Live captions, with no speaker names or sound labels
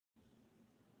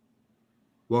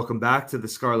Welcome back to the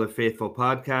Scarlet Faithful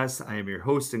podcast. I am your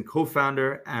host and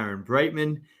co-founder, Aaron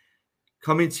Brightman,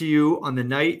 coming to you on the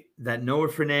night that Noah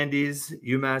Fernandes,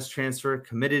 UMass transfer,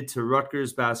 committed to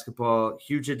Rutgers basketball.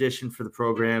 Huge addition for the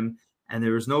program. And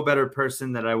there was no better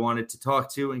person that I wanted to talk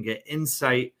to and get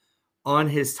insight on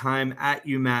his time at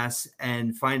UMass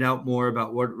and find out more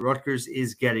about what Rutgers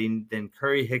is getting than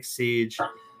Curry Hicks-Sage,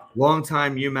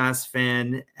 longtime UMass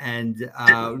fan, and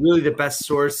really the best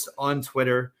source on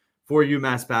Twitter for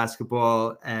UMass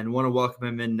basketball, and want to welcome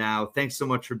him in now. Thanks so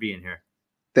much for being here.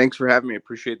 Thanks for having me.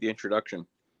 Appreciate the introduction.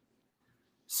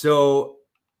 So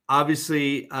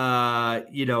obviously,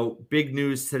 big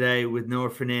news today with Noah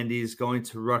Fernandes going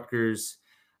to Rutgers.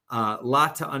 A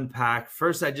lot to unpack.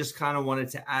 First, I just kind of wanted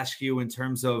to ask you in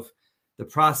terms of the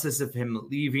process of him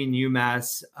leaving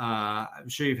UMass. I'm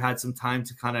sure you've had some time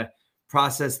to kind of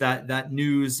process that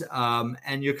news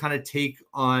and your kind of take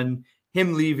on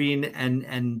him leaving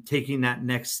and taking that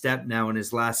next step now in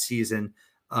his last season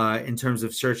in terms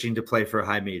of searching to play for a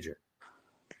high major.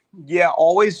 Yeah,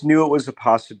 always knew it was a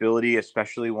possibility,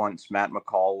 especially once Matt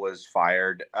McCall was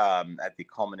fired at the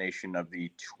culmination of the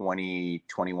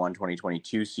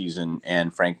 2021-2022 season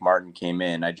and Frank Martin came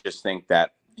in. I just think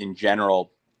that in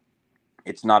general,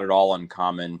 it's not at all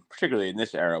uncommon, particularly in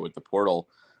this era with the portal,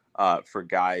 for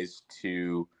guys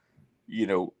to,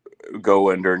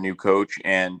 go under a new coach,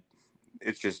 and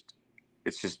it's just,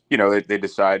 they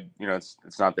decide,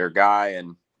 it's not their guy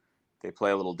and they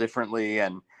play a little differently.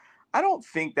 And I don't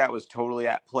think that was totally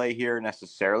at play here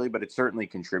necessarily, but it certainly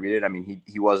contributed. I mean,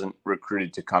 he wasn't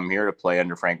recruited to come here to play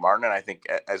under Frank Martin. And I think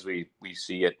as we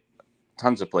see it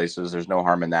tons of places, there's no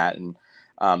harm in that. And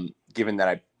given that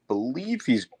I believe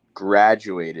he's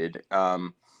graduated,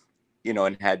 and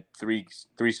had three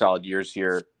solid years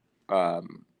here,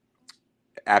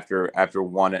 after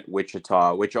one at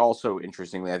Wichita, which also,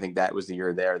 interestingly, I think that was the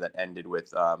year there that ended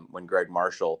with when Greg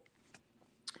Marshall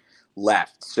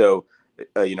left. So,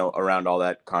 around all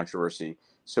that controversy.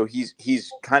 So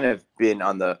he's kind of been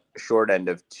on the short end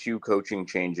of two coaching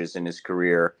changes in his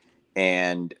career.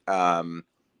 And, I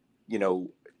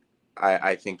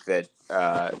think that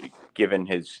given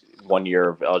his 1 year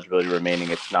of eligibility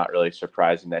remaining, it's not really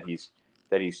surprising that he's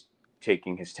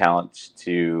taking his talents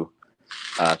to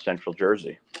Central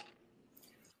Jersey.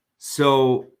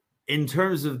 So in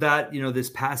terms of that, this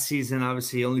past season,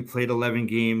 obviously he only played 11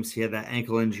 games. He had that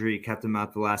ankle injury, kept him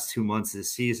out the last 2 months of the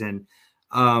season.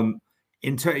 The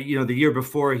year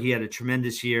before he had a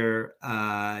tremendous year,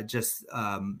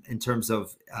 in terms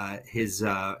of his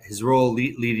role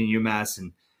leading UMass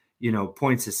and,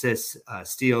 points, assists,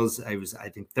 steals. I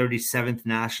think 37th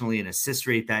nationally in assist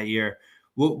rate that year.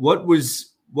 What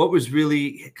was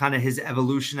really kind of his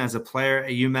evolution as a player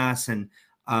at UMass, and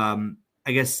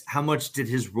I guess how much did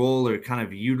his role or kind of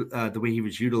the way he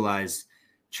was utilized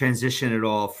transition at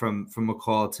all from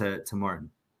McCall to Martin?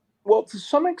 Well, to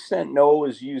some extent, Noah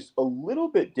was used a little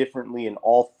bit differently in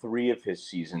all three of his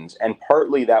seasons, and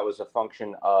partly that was a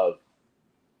function of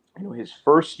his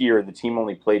first year. The team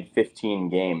only played 15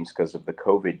 games because of the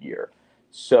COVID year.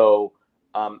 So,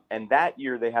 and that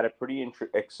year they had a pretty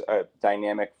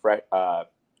dynamic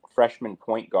freshman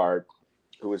point guard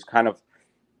who was kind of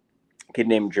a kid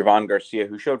named Javon Garcia,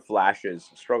 who showed flashes,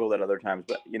 struggled at other times,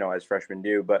 but as freshmen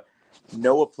do. But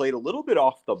Noah played a little bit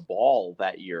off the ball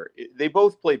that year. They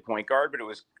both played point guard, but it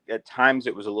was at times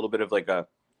it was a little bit of like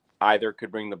either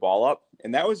could bring the ball up,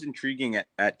 and that was intriguing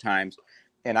at times.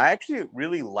 And I actually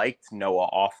really liked Noah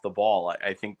off the ball.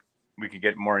 I think we could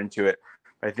get more into it.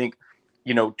 I think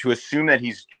to assume that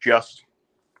he's just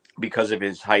because of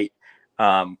his height,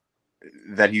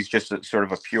 that he's just a sort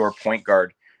of a pure point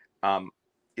guard,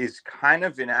 is kind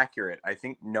of inaccurate. I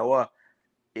think Noah,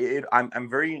 I'm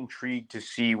very intrigued to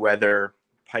see whether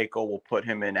Pikiell will put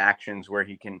him in actions where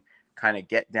he can kind of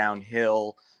get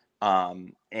downhill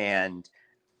and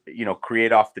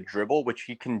create off the dribble, which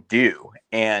he can do,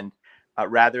 and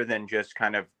rather than just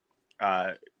kind of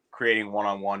creating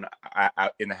one-on-one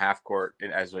out in the half court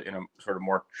in a sort of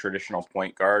more traditional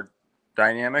point guard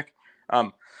dynamic.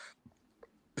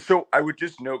 So I would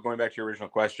just note, going back to your original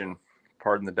question,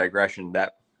 pardon the digression,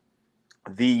 that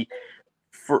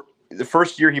for the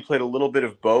first year he played a little bit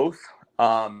of both.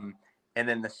 And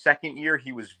then the second year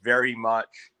he was very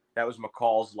much, that was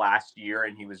McCall's last year,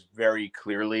 and he was very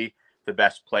clearly the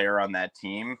best player on that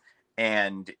team.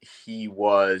 And he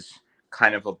was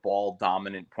kind of a ball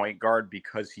dominant point guard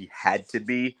because he had to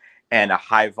be, and a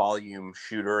high volume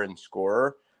shooter and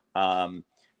scorer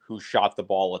who shot the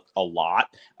ball a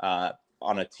lot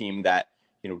on a team that,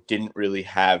 didn't really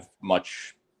have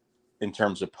much in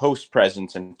terms of post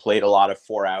presence and played a lot of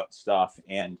 4-out stuff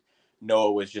and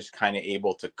Noah was just kind of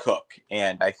able to cook.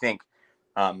 And I think,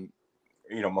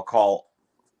 McCall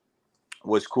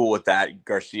was cool with that.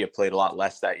 Garcia played a lot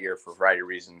less that year for a variety of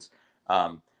reasons.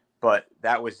 But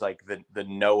that was like the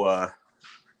Noah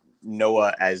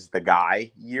as the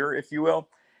guy year, if you will.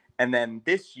 And then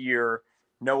this year,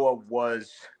 Noah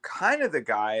was kind of the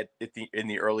guy in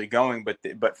the early going,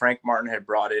 but Frank Martin had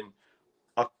brought in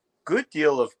a good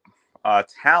deal of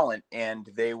talent, and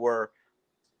the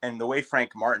way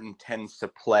Frank Martin tends to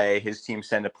play, his teams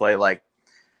tend to play like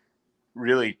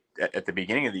really at the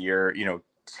beginning of the year,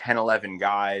 10, 11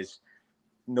 guys.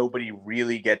 Nobody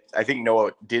really gets. I think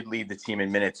Noah did lead the team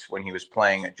in minutes when he was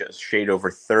playing at just shade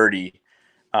over 30.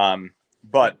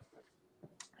 But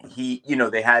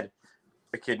they had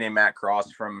a kid named Matt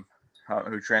Cross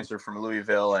who transferred from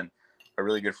Louisville, and a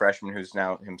really good freshman who's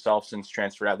now himself since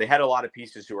transferred out. They had a lot of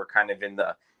pieces who were kind of in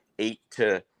the 8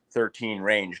 to 13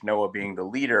 range, Noah being the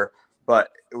leader,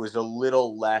 but it was a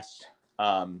little less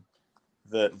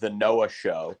the Noah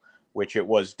show, which it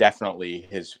was definitely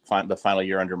the final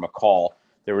year under McCall.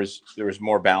 There was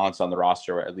more balance on the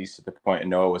roster, at least at the point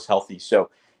Noah was healthy. So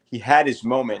he had his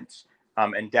moments,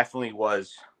 and definitely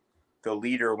was the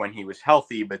leader when he was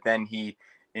healthy, but then he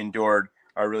endured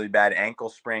a really bad ankle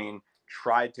sprain,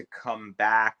 tried to come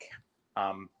back,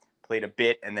 played a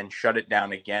bit, and then shut it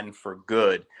down again for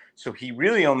good. So he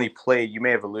really only played, you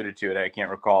may have alluded to it, I can't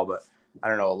recall, but I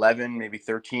don't know, 11, maybe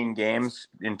 13 games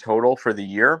in total for the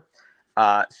year.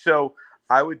 So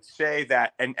I would say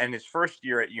that, and his first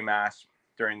year at UMass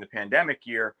during the pandemic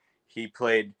year, he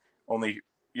played the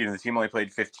team only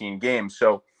played 15 games.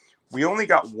 So we only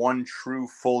got one true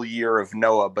full year of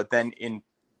Noah, but then in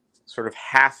sort of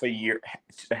half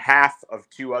of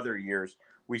 2 other years,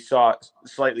 we saw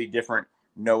slightly different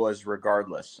Noahs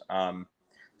regardless.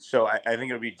 So I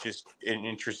think it'll be just an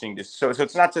interesting so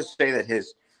it's not to say that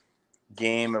his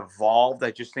game evolved.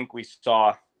 I just think we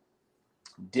saw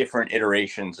different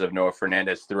iterations of Noah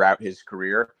Fernandes throughout his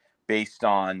career based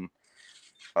on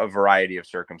a variety of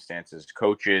circumstances,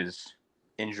 coaches,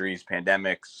 injuries,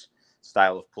 pandemics,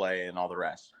 style of play, and all the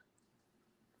rest.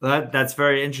 That's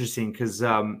very interesting because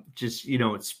just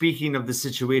speaking of the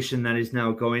situation that he's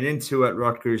now going into at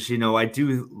Rutgers,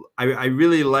 I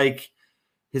really like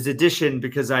his addition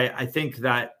because I think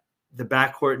that the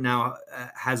backcourt now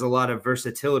has a lot of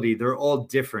versatility. They're all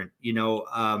different.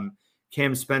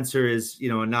 Cam Spencer is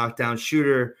a knockdown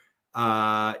shooter,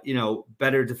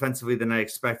 better defensively than I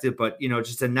expected, but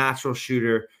just a natural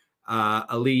shooter,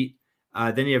 elite.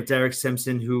 Then you have Derek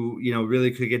Simpson, who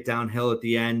really could get downhill at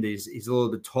the end. He's a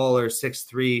little bit taller,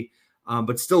 6'3",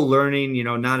 but still learning.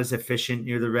 Not as efficient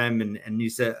near the rim, and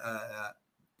needs to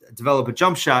develop a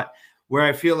jump shot. Where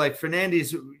I feel like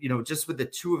Fernandes, just with the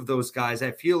 2 of those guys,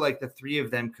 I feel like the 3 of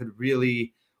them could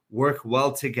really work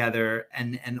well together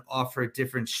and offer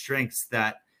different strengths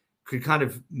that could kind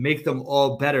of make them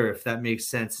all better, if that makes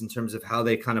sense, in terms of how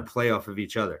they kind of play off of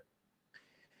each other.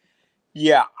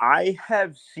 Yeah, I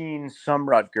have seen some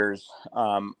Rutgers.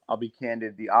 I'll be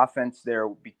candid. The offense there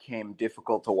became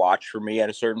difficult to watch for me at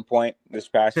a certain point this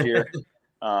past year.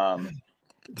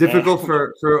 Difficult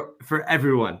for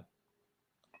everyone.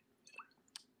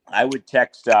 I would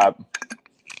text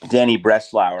Danny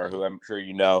Breslauer, who I'm sure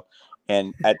you know,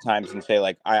 and at times and say,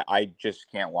 like, I just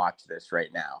can't watch this right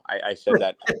now. I said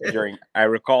that I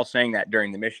recall saying that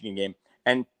during the Michigan game.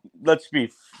 And let's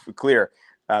be clear.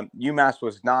 UMass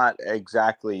was not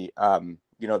exactly,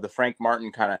 the Frank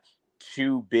Martin kind of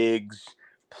 2 bigs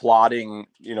plotting,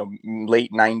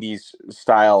 late 90s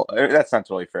style. That's not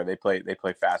totally fair. They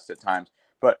play fast at times,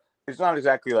 but it's not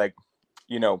exactly like,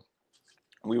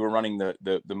 we were running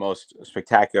the most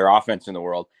spectacular offense in the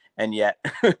world. And yet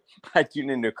I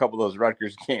tuned into a couple of those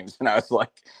Rutgers games and I was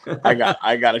like, I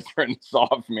got to turn this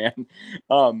off, man.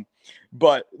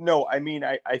 But no, I mean,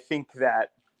 I think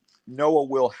that Noah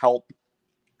will help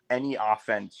any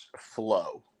offense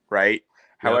flow, right? Yep.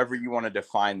 However you want to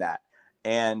define that.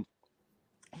 And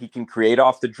he can create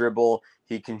off the dribble.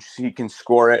 He can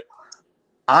score it.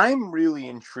 I'm really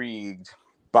intrigued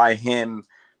by him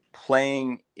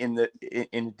playing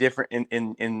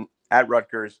at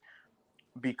Rutgers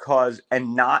because,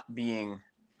 and not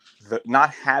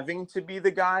having to be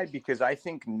the guy, because I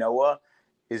think Noah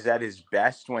is at his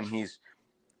best when he's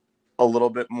a little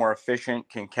bit more efficient,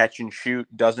 can catch and shoot,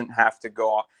 doesn't have to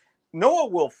go off. Noah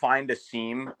will find a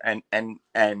seam and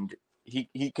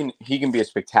he can be a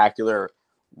spectacular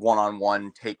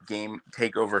one-on-one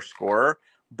takeover scorer,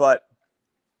 but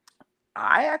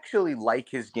I actually like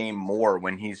his game more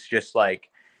when he could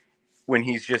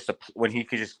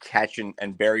just catch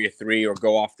and bury a 3 or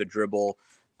go off the dribble.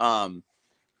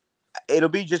 it'll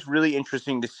be just really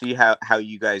interesting to see how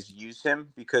you guys use him,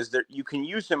 because you can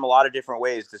use him a lot of different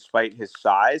ways despite his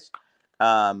size,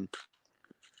 um,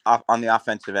 on the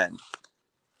offensive end.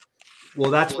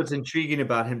 Well, that's what's intriguing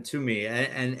about him to me.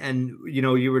 And you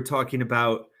know, you were talking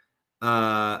about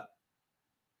uh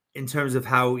in terms of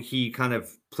how he kind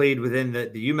of played within the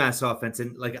UMass offense.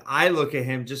 And like I look at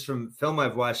him just from film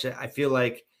I've watched, I feel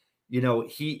like, you know,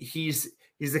 he's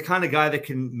the kind of guy that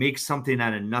can make something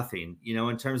out of nothing, you know,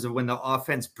 in terms of when the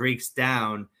offense breaks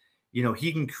down, you know,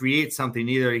 he can create something.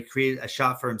 Either he create a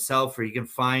shot for himself or he can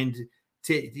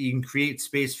he can create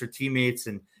space for teammates.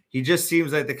 And he just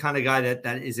seems like the kind of guy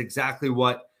that is exactly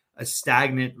what a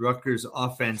stagnant Rutgers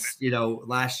offense, you know,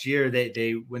 last year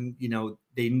they when you know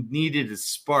they needed a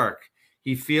spark.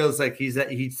 He feels like he's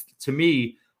to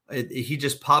me he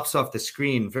just pops off the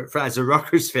screen for as a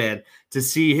Rutgers fan to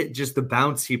see just the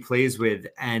bounce he plays with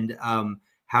and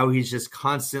how he's just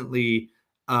constantly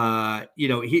you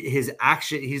know his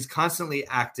action he's constantly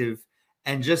active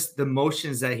and just the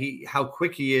motions that how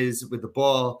quick he is with the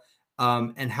ball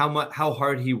and how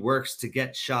hard he works to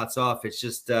get shots off. It's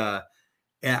just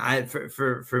yeah,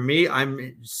 for me,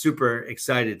 I'm super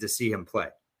excited to see him play.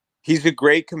 He's a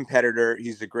great competitor.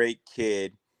 He's a great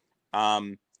kid.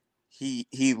 Um,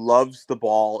 he loves the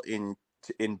ball in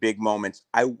big moments.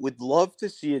 I would love to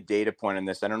see a data point on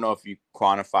this. I don't know if you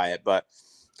quantify it, but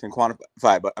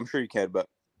I'm sure you can. But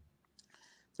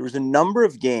there was a number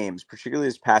of games, particularly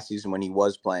this past season when he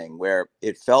was playing, where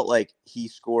it felt like he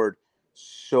scored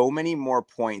so many more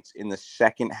points in the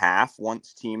second half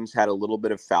once teams had a little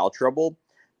bit of foul trouble,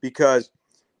 because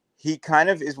he kind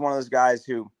of is one of those guys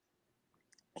who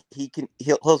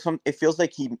he'll some it feels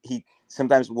like he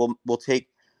sometimes will take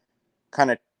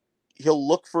kind of he'll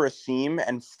look for a seam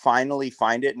and finally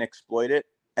find it and exploit it.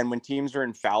 And when teams are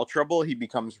in foul trouble, he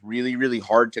becomes really, really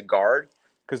hard to guard,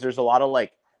 because there's a lot of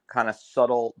like kind of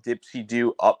subtle dipsy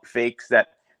do up fakes that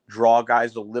draw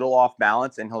guys a little off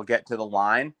balance, and he'll get to the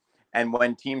line. And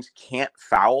when teams can't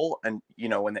foul, and you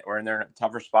know when they're in a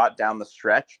tougher spot down the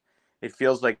stretch, it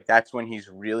feels like that's when he's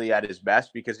really at his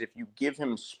best. Because if you give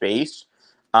him space,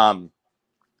 um,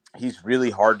 he's really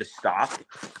hard to stop.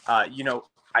 You know,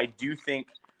 I do think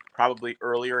probably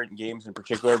earlier in games in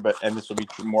particular, and this will be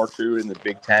more true in the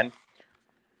Big Ten,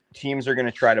 teams are going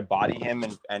to try to body him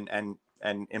and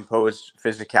impose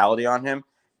physicality on him.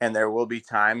 And there will be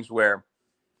times where,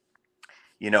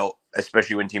 you know,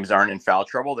 especially when teams aren't in foul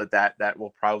trouble, that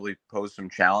will probably pose some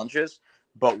challenges.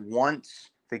 But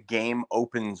once the game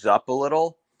opens up a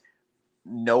little,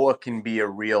 Noah can be a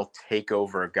real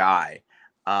takeover guy.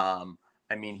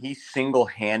 I mean, he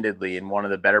single-handedly, in one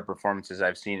of the better performances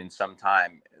I've seen in some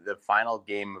time, the final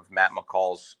game of Matt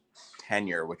McCall's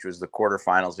tenure, which was the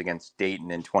quarterfinals against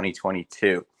Dayton in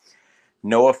 2022.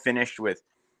 Noah finished with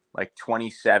like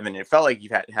 27. It felt like he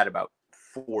had about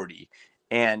 40.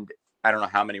 And I don't know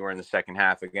how many were in the second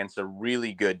half against a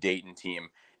really good Dayton team.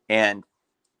 And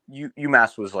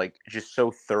UMass was like just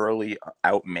so thoroughly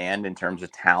outmanned in terms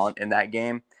of talent in that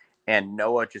game. And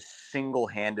Noah just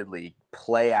single-handedly,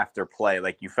 play after play,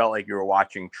 like you felt like you were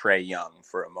watching Trey Young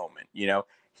for a moment. You know,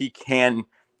 he can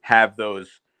have those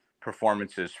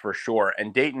performances for sure.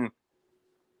 And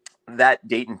that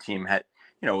Dayton team had,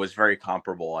 you know, was very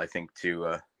comparable, I think,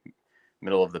 to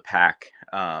middle of the pack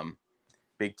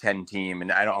Big Ten team.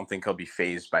 And I don't think he'll be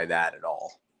phased by that at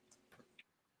all.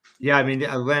 Yeah, I mean,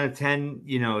 the Atlanta 10,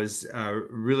 you know, is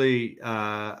really,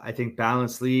 I think,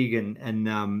 balanced league. You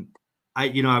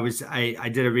know, I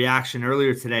did a reaction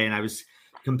earlier today, and I was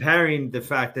comparing the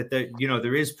fact that you know,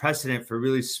 there is precedent for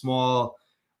really small,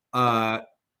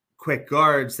 quick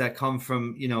guards that come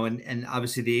from, you know, and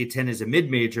obviously the A10 is a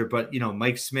mid-major, but, you know,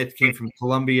 Mike Smith came from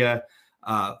Columbia,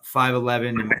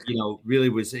 5'11", and, you know, really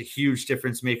was a huge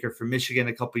difference maker for Michigan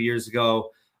a couple years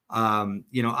ago.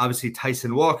 You know, obviously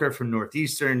Tyson Walker from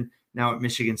Northeastern, now at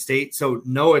Michigan State. So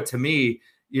Noah, to me,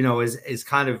 you know, is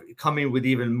kind of coming with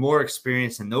even more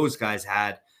experience than those guys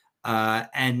had.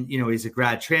 And, you know, he's a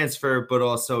grad transfer, but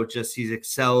also just he's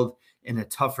excelled in a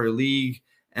tougher league.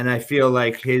 And I feel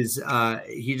like he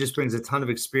just brings a ton of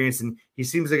experience, and he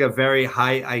seems like a very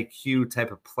high IQ type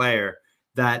of player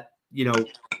that, you know,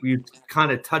 we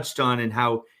kind of touched on, and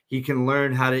how he can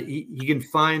learn how to, he can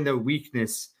find the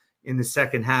weakness in the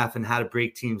second half and how to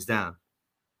break teams down.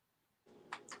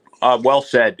 Well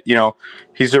said. You know,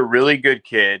 he's a really good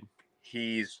kid.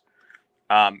 He's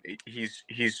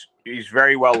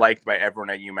very well liked by everyone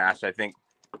at UMass. I think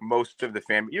most of the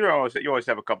you always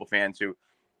have a couple fans who,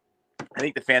 I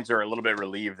think the fans are a little bit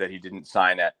relieved that he didn't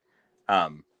sign at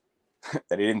Boston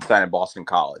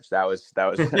College. That was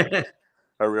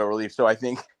a real relief. So I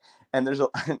think, and there's a,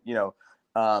 you know,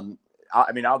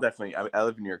 I mean, I'll definitely. I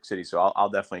live in New York City, so I'll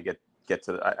definitely get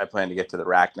to. I plan to get to the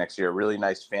rack next year. Really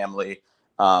nice family.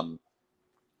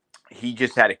 He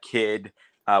just had a kid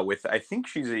with. I think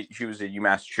she was a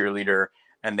UMass cheerleader,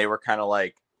 and they were kind of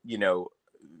like,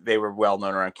 they were well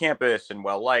known around campus and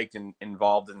well liked and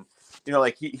involved, and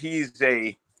like he's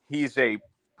a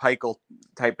Pikel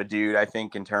type of dude. I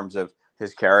think in terms of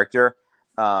his character,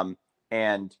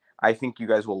 and I think you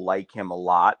guys will like him a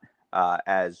lot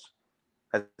as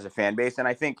a fan base. And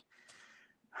I think,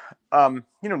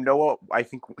 Noah, I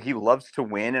think he loves to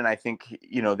win. And I think,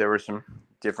 there were some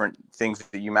different things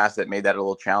at UMass that made that a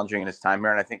little challenging in his time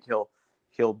here. And I think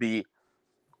he'll be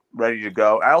ready to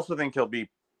go. I also think he'll be,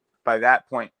 by that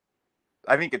point,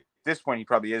 I think at this point, he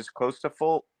probably is close to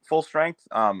full strength.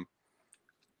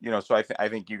 So I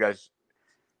think you guys,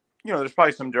 there's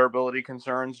probably some durability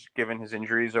concerns given his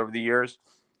injuries over the years,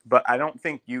 but I don't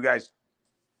think you guys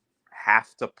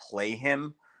have to play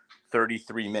him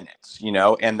 33 minutes,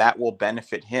 and that will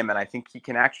benefit him. And I think he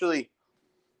can actually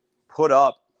put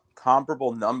up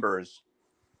comparable numbers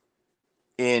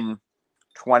in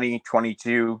 20,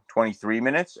 22, 23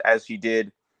 minutes as he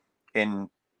did in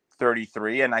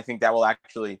 33. And I think that will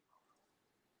actually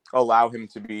allow him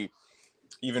to be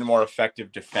even more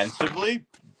effective defensively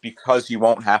because he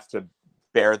won't have to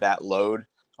bear that load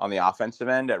on the offensive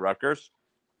end at Rutgers.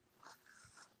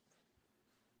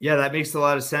 Yeah, that makes a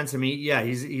lot of sense. I mean, yeah,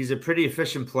 he's a pretty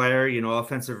efficient player,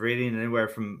 offensive rating anywhere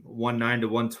from 1.9 to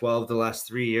 112 the last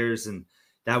 3 years. And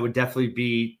that would definitely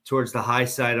be towards the high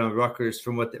side on Rutgers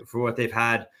for what they've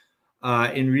had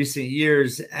in recent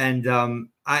years. And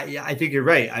I think you're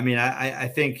right. I mean, I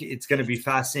think it's going to be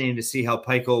fascinating to see how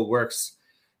Pikel works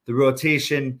the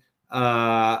rotation.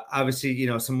 Obviously,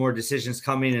 some more decisions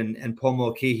coming, and Paul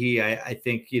Mulcahy, I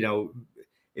think,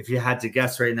 if you had to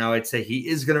guess right now, I'd say he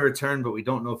is going to return, but we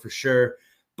don't know for sure.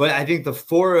 But I think the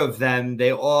four of them,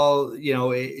 they all,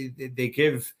 they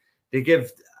give,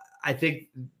 I think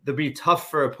they'll be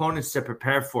tough for opponents to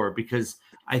prepare for, because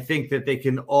I think that they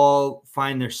can all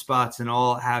find their spots and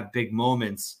all have big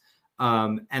moments.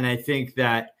 And I think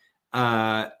that,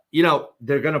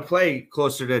 they're going to play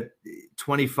closer to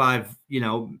 25,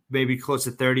 maybe close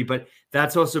to 30. But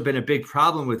that's also been a big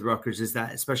problem with Rutgers, is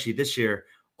that, especially this year,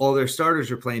 all their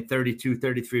starters are playing 32,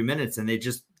 33 minutes, and they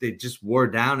just wore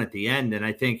down at the end. And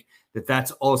I think that that's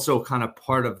also kind of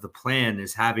part of the plan,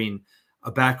 is having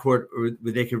a backcourt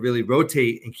where they can really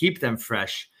rotate and keep them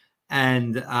fresh.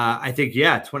 And I think,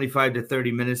 25 to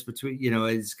 30 minutes between,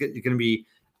 is going to be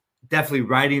definitely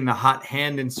riding the hot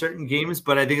hand in certain games.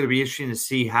 But I think it'll be interesting to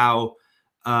see how,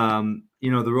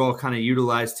 they're all kind of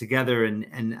utilized together.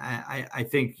 And I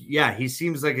think, he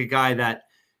seems like a guy that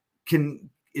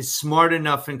is smart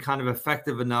enough and kind of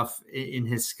effective enough in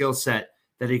his skill set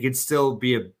that he could still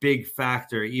be a big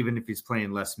factor, even if he's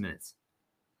playing less minutes.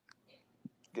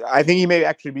 I think he may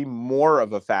actually be more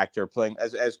of a factor playing,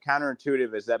 as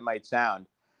counterintuitive as that might sound.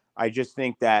 I just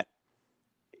think that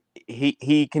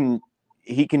he can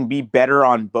be better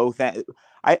on both ends.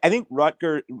 I think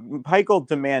Pikel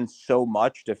demands so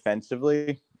much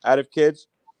defensively out of kids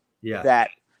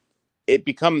that it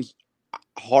becomes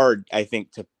hard, I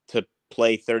think, to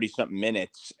play 30-something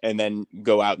minutes and then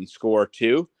go out and score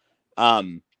too.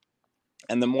 And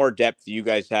the more depth you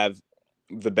guys have,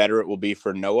 the better it will be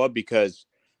for Noah, because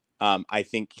I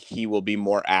think he will be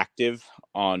more active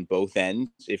on both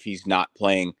ends if he's not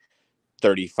playing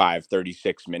 35,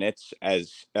 36 minutes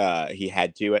as he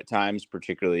had to at times,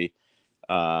 particularly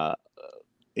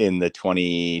in the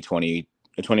 2021,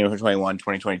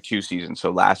 2022 season.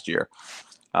 So last year.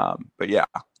 But yeah.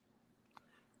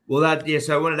 Well,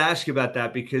 so I wanted to ask you about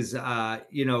that because, I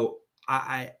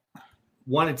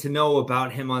wanted to know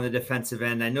about him on the defensive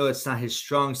end. I know it's not his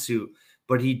strong suit,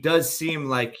 but he does seem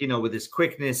like, with his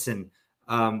quickness and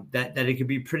that it could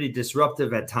be pretty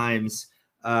disruptive at times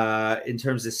in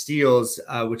terms of steals,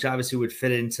 which obviously would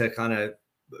fit into kind of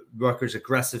Rutgers'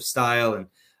 aggressive style and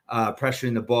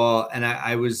pressuring the ball. And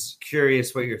I was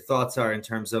curious what your thoughts are in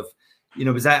terms of,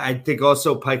 because I think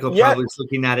also Pikel probably is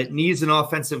looking at it, and he's an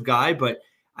offensive guy, but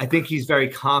I think he's very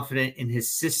confident in his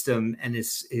system and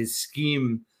his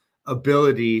scheme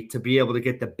ability to be able to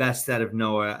get the best out of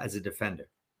Noah as a defender.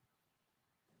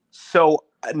 So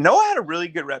Noah had a really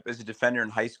good rep as a defender in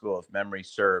high school, if memory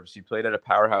serves. He played at a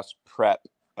powerhouse prep,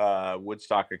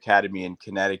 Woodstock Academy in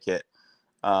Connecticut,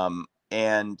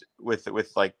 and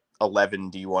with like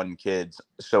 11 D1 kids.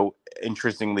 So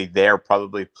interestingly, there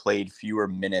probably played fewer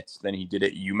minutes than he did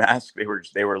at UMass.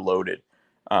 They were loaded.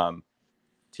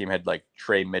 Team had like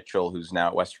Trey Mitchell, who's now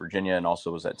at West Virginia and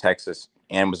also was at Texas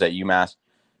and was at UMass.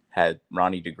 Had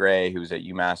Ronnie DeGray, who was at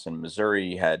UMass and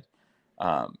Missouri. Had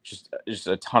just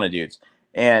a ton of dudes.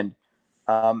 And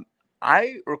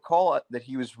I recall that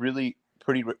he was really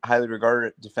pretty highly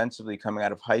regarded defensively coming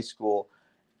out of high school.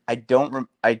 I don't.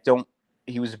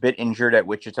 He was a bit injured at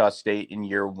Wichita State in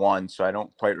year one, so I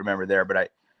don't quite remember there.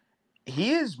 But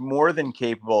he is more than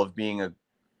capable of being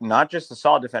not just a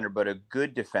solid defender, but a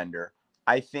good defender.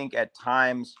 I think at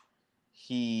times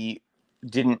he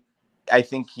didn't. I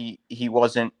think he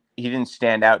didn't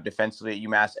stand out defensively at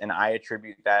UMass, and I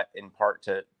attribute that in part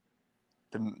to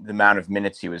the amount of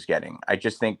minutes he was getting. I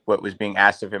just think what was being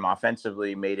asked of him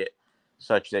offensively made it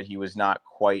such that he was not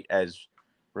quite as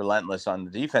relentless on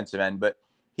the defensive end, but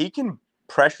he can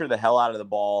pressure the hell out of the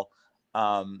ball.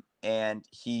 And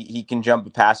he can jump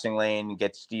a passing lane,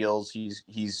 get steals. He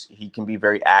can be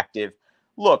very active.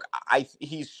 Look,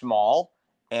 he's small,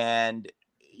 and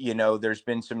there's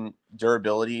been some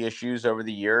durability issues over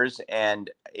the years. And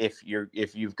if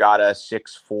you've got a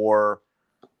 6'4",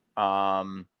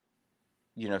 6'4",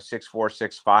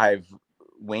 6'5"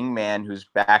 wingman who's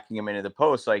backing him into the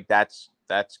post, like that's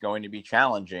going to be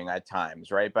challenging at times,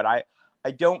 right? But I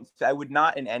would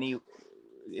not in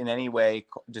any way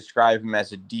describe him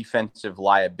as a defensive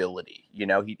liability.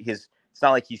 It's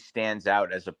not like he stands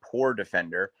out as a poor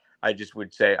defender. I just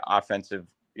would say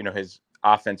his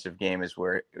offensive game is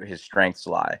where his strengths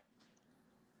lie.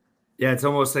 Yeah, it's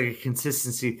almost like a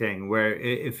consistency thing where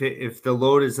if the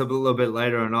load is a little bit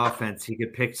lighter on offense, he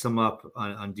could pick some up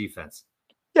on defense.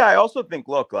 Yeah, I also think,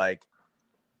 look, like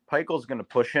Peichel's going to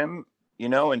push him,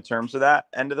 in terms of that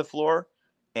end of the floor.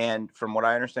 And from what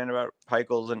I understand about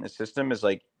Peichel's and his system is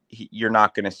like you're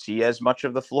not going to see as much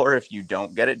of the floor if you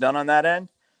don't get it done on that end.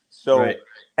 So, right.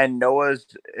 And Noah's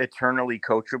eternally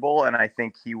coachable, and I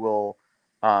think he will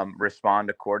respond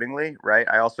accordingly, right?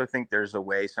 I also think there's a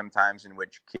way sometimes in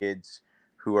which kids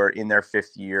who are in their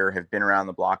fifth year have been around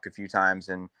the block a few times,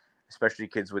 and especially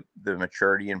kids with the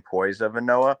maturity and poise of a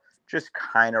Noah just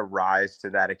kind of rise to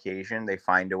that occasion. They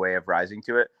find a way of rising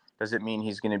to it. Does it mean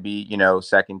he's going to be,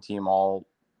 second team all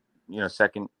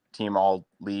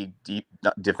league deep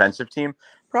defensive team?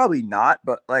 Probably not.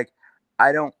 But like,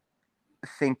 I don't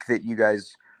think that you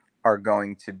guys are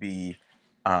going to be,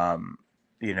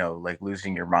 like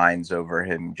losing your minds over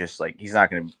him. Just like, he's not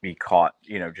going to be caught,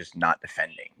 just not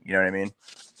defending. You know what I mean?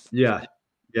 Yeah.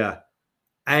 Yeah.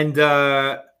 And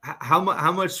how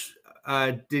much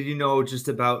did you know just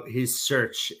about his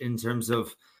search in terms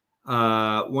of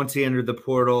once he entered the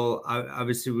portal?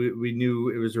 Obviously, we knew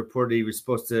it was reported he was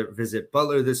supposed to visit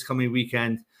Butler this coming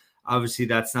weekend. Obviously,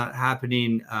 that's not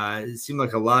happening. It seemed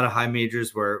like a lot of high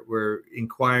majors were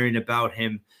inquiring about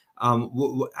him.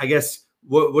 I guess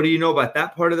what do you know about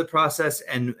that part of the process,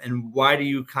 and why do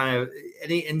you kind of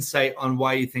any insight on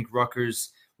why you think Rutgers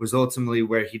was ultimately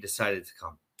where he decided to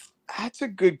come? That's a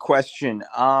good question.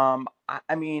 I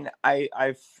mean,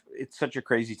 I've it's such a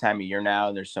crazy time of year now,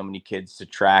 and there's so many kids to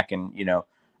track, and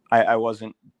I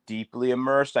wasn't deeply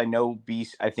immersed. I think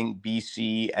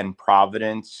BC and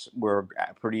Providence were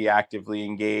pretty actively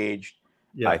engaged.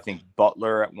 Yeah. I think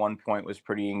Butler at one point was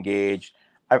pretty engaged.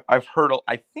 I've heard.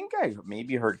 I think I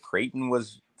maybe heard Creighton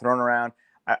was thrown around.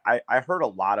 I heard a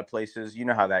lot of places. You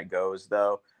know how that goes,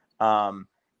 though.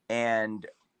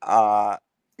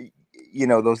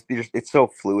 It's so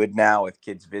fluid now with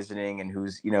kids visiting and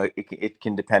who's, it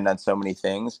can depend on so many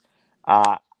things.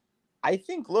 I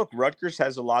think, look, Rutgers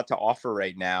has a lot to offer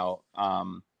right now.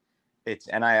 It's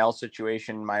NIL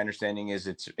situation. My understanding is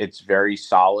it's very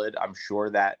solid. I'm sure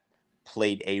that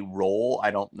played a role. I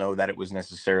don't know that it was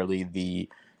necessarily the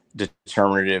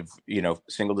determinative,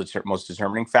 most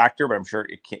determining factor, but I'm sure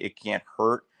it can't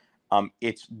hurt.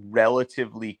 It's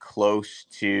relatively close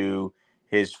to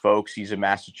his folks. He's a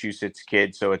Massachusetts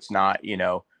kid, so it's not,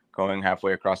 going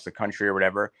halfway across the country or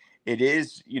whatever. It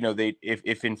is,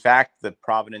 if in fact the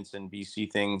Providence and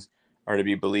BC things are to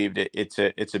be believed, it's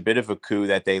a bit of a coup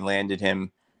that they landed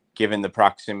him, given the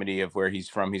proximity of where he's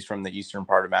from. He's from the eastern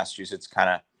part of Massachusetts, kind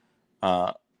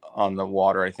of on the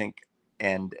water, I think,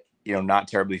 and not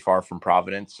terribly far from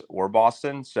Providence or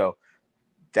Boston. So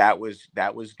that was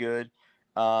good.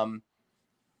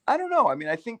 I don't know. I mean,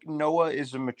 I think Noah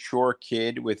is a mature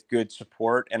kid with good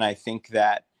support, and I think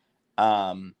that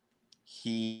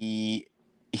he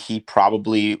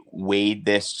probably weighed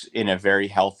this in a very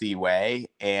healthy way,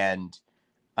 and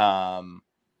all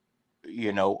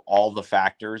the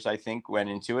factors I think went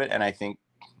into it, and I think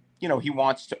he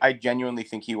wants to. I genuinely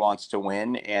think he wants to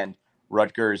win, and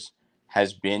Rutgers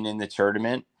has been in the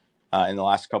tournament in the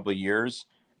last couple of years.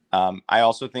 I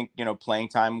also think playing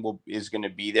time is going to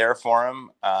be there for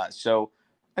him. So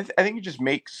I think it just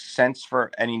makes sense for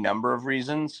any number of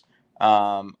reasons.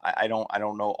 I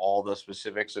don't know all the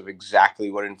specifics of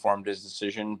exactly what informed his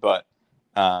decision, but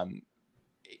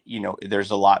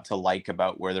there's a lot to like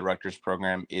about where the Rutgers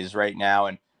program is right now.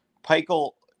 And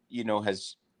Peichel,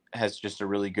 has just a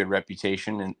really good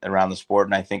reputation around the sport.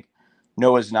 And I think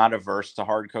Noah's not averse to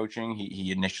hard coaching.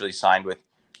 He initially signed with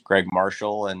Greg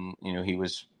Marshall, and he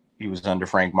was under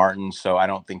Frank Martin, so I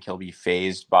don't think he'll be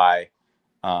fazed by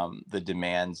the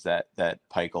demands that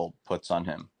Peichel puts on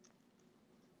him.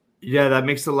 Yeah, that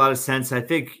makes a lot of sense. I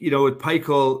think, with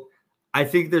Peichel, I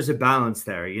think there's a balance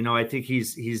there. I think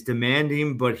he's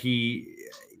demanding, but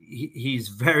he's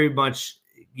very much,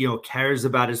 cares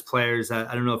about his players.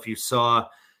 I don't know if you saw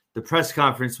the press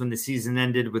conference when the season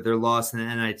ended with their loss in the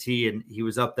NIT, and he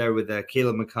was up there with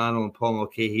Caleb McConnell and Paul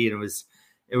Mulcahy, and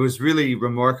it was really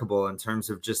remarkable in terms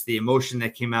of just the emotion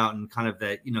that came out and kind of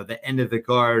the end of the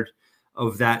guard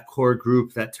of that core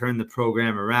group that turned the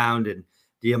program around, and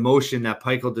the emotion that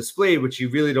Peichel displayed, which you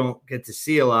really don't get to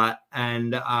see a lot.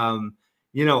 And,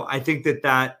 I think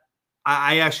that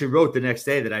I actually wrote the next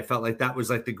day that I felt like that was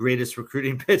like the greatest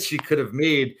recruiting pitch he could have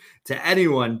made to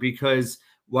anyone, because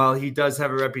while he does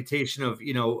have a reputation of,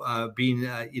 being,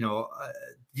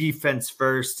 defense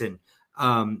first and,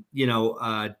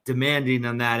 demanding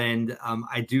on that end,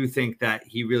 I do think that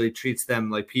he really treats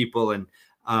them like people, and,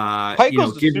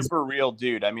 Peichel's a super real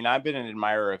dude. I mean, I've been an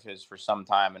admirer of his for some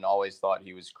time and always thought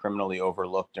he was criminally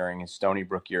overlooked during his Stony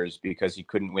Brook years because he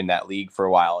couldn't win that league for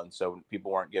a while, and so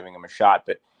people weren't giving him a shot.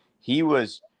 But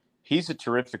he's a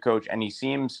terrific coach, and he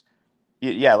seems,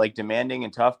 like demanding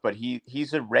and tough, but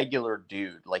he's a regular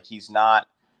dude. Like, he's not.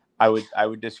 I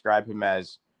would describe him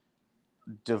as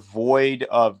devoid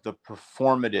of the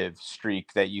performative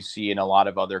streak that you see in a lot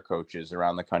of other coaches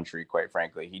around the country. Quite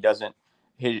frankly, he doesn't.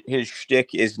 His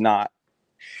shtick is not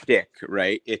shtick,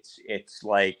 right? It's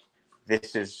like,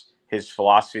 this is his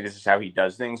philosophy. This is how he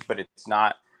does things, but it's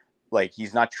not like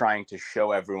he's not trying to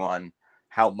show everyone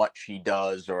how much he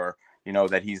does, or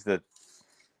that he's the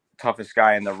toughest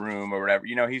guy in the room or whatever.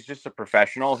 He's just a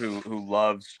professional who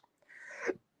loves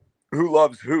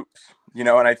hoops. And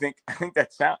I think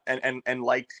that sound and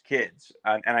likes kids.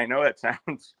 And I know that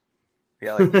sounds,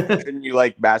 like, shouldn't you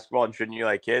like basketball and shouldn't you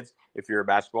like kids if you're a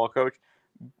basketball coach?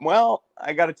 Well,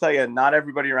 I got to tell you, not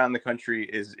everybody around the country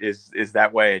is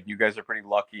that way. You guys are pretty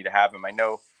lucky to have him. I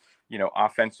know,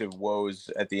 offensive woes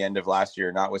at the end of last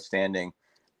year notwithstanding,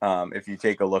 if you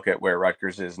take a look at where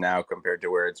Rutgers is now compared to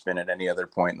where it's been at any other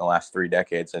point in the last 3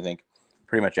 decades, I think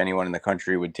pretty much anyone in the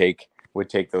country would take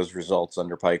those results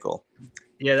under Peichel.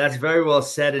 Yeah, that's very well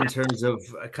said in terms of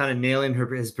kind of nailing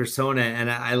his persona.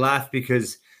 And I laugh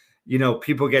because,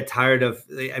 people get tired of,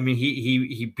 I mean,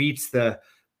 he beats the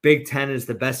Big Ten as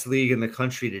the best league in the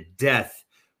country to death.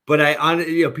 But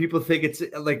people think it's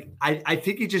like, I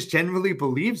think he just genuinely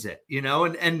believes it,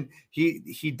 and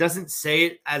he doesn't say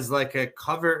it as like a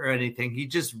cover or anything. He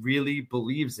just really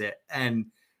believes it. And,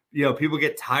 people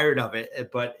get tired of it,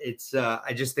 but it's,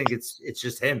 I just think it's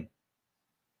just him.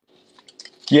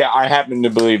 Yeah, I happen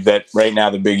to believe that right now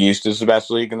the Big East is the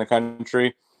best league in the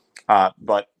country,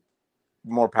 but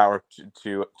more power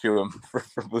to him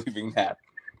for believing that.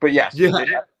 But yes,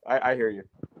 yeah. I hear you.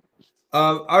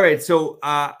 All right, so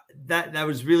that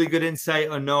was really good insight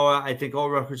on Noah. I think all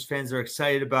Rutgers fans are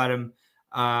excited about him,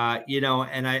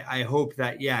 and I hope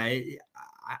that,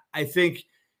 I think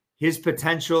his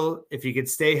potential, if he could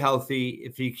stay healthy,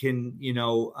 if he can,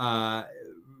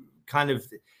 kind of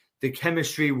the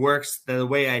chemistry works the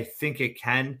way I think it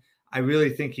can, I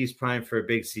really think he's primed for a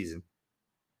big season.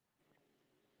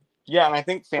 Yeah, and I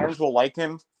think fans will like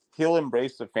him. He'll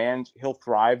embrace the fans. He'll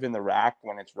thrive in the rack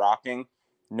when it's rocking.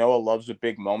 Noah loves a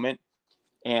big moment.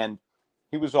 And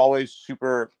he was always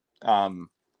super,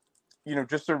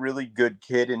 just a really good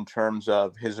kid in terms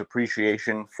of his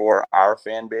appreciation for our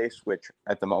fan base, which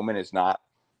at the moment is not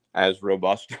as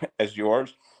robust as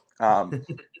yours. And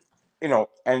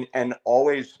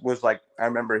always was like, I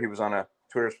remember he was on a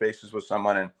Twitter Spaces with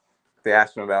someone, and they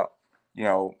asked him about,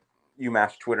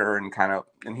 UMass Twitter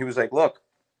and he was like, look,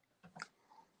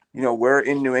 we're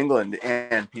in New England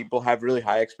and people have really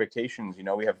high expectations.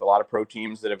 We have a lot of pro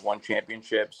teams that have won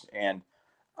championships, and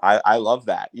I love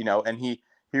that, and he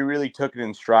really took it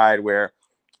in stride, where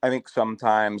I think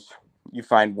sometimes you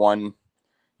find one,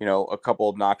 a couple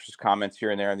obnoxious comments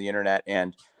here and there on the internet,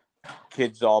 and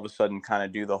kids all of a sudden kind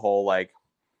of do the whole, like,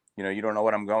 you don't know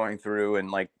what I'm going through. And,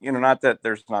 like, not that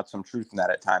there's not some truth in that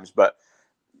at times, but,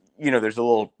 there's a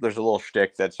little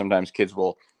shtick that sometimes kids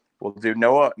will do.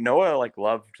 Noah, like,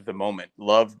 loved the moment,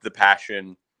 loved the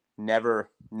passion,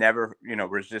 never,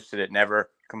 resisted it,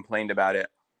 never complained about it.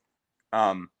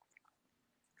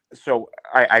 So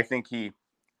I think he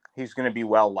He's going to be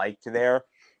well liked there,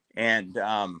 and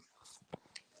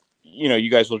you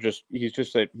guys will just. He's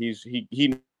just that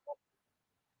he.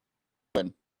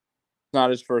 It's not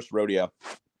his first rodeo.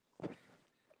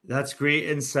 That's great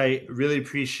insight. Really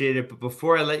appreciate it. But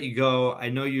before I let you go, I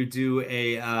know you do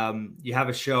you have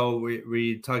a show where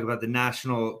you talk about the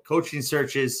national coaching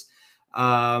searches,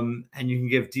 and you can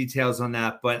give details on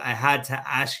that. But I had to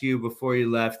ask you before you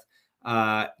left,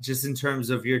 just in terms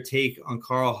of your take on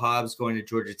Carl Hobbs going to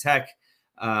Georgia Tech,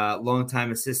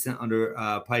 longtime assistant under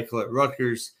Peichel at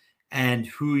Rutgers, and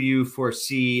who you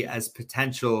foresee as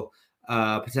potential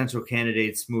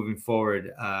candidates moving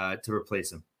forward to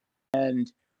replace him.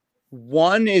 And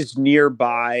one is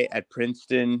nearby at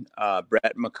Princeton,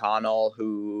 Brett McConnell,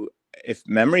 who, if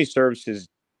memory serves, his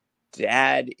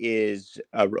dad is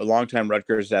a longtime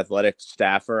Rutgers athletics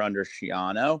staffer under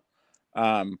Schiano.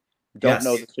 Don't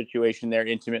know the situation there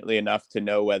intimately enough to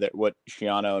know what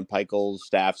Schiano and Peichel's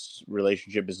staff's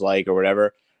relationship is like or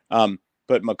whatever.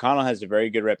 But McConnell has a very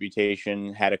good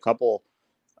reputation, had a couple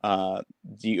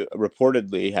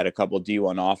reportedly had a couple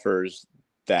D1 offers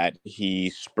that he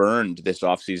spurned this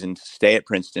offseason to stay at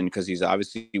Princeton because he's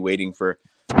obviously waiting for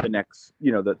the next,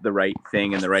 the right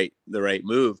thing and the right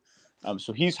move.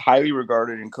 So he's highly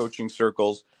regarded in coaching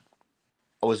circles.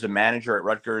 Was a manager at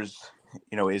Rutgers,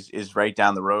 is right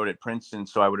down the road at Princeton.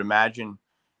 So I would imagine,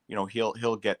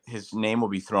 he'll get his name will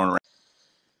be thrown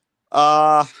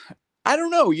around. I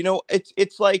don't know.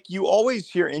 It's like you always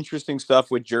hear interesting stuff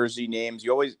with Jersey names.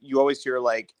 You always hear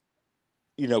like,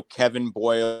 Kevin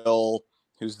Boyle,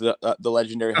 who's the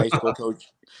legendary high school coach.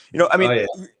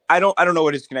 I don't know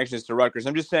what his connection is to Rutgers.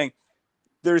 I'm just saying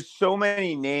there's so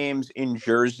many names in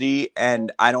Jersey,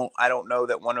 and I don't know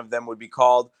that one of them would be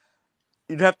called.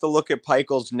 You'd have to look at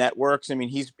Peichel's networks. I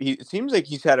mean, it seems like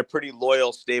he's had a pretty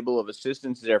loyal stable of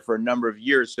assistants there for a number of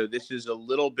years. So this is a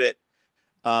little bit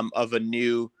of a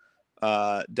new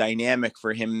dynamic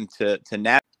for him to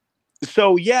navigate.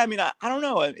 So yeah, I mean, I don't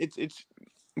know. It's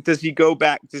does he go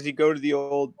back? Does he go to the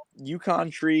old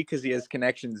UConn tree because he has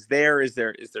connections there? Is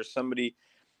there somebody?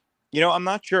 I'm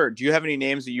not sure. Do you have any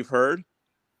names that you've heard?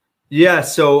 Yeah,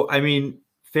 so I mean,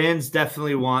 fans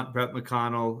definitely want Brett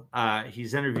McConnell.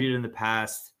 He's interviewed in the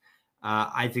past.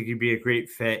 I think he'd be a great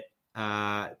fit,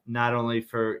 not only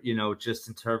for just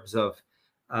in terms of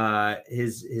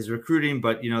his recruiting,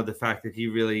 but the fact that he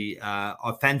really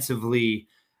offensively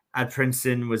at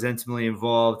Princeton was intimately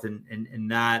involved in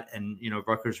that, and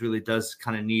Rutgers really does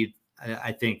kind of need,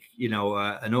 I think,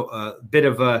 a bit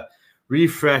of a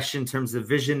refresh in terms of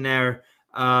vision there.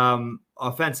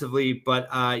 Offensively, but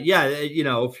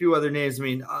a few other names. I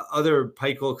mean, other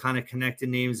Peichel kind of connected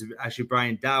names. Actually,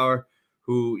 Brian Dower,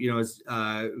 who is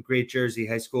a great Jersey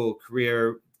high school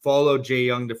career, followed Jay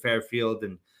Young to Fairfield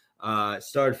and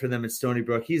started for them at Stony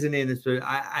Brook. He's a name that's.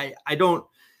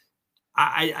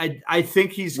 I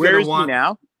think he's going to want.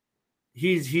 Where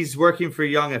is he now? He's working for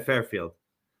Young at Fairfield.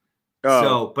 Oh.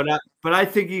 So, but I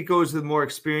think he goes with more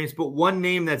experience. But one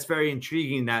name that's very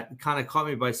intriguing that kind of caught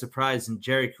me by surprise, and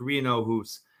Jerry Carino,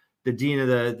 who's the dean of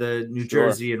the New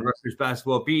Jersey and Rutgers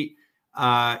basketball beat,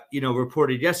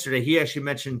 reported yesterday. He actually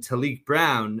mentioned Talik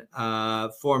Brown,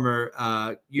 former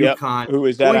UConn, who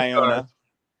is at Iona,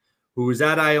 who was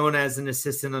at Iona as an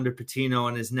assistant under Pitino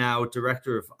and is now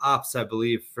director of ops, I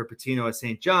believe, for Pitino at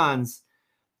St. John's.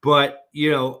 But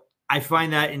I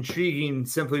find that intriguing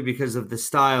simply because of the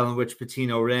style in which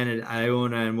Pitino ran at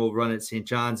Iona and will run at St.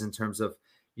 John's in terms of,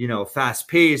 fast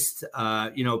paced.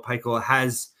 Peichel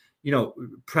has,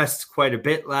 pressed quite a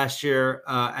bit last year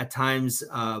at times,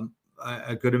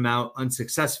 a good amount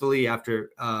unsuccessfully after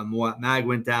Moat Mag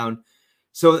went down.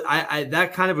 So I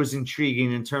that kind of was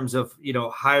intriguing in terms of,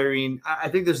 hiring. I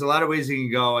think there's a lot of ways you can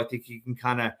go. I think you can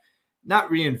kind of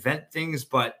not reinvent things,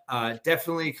 but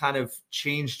definitely kind of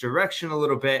change direction a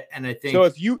little bit. And I think so.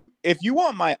 If you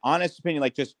want my honest opinion,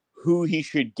 like just who he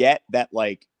should get, that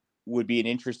like would be an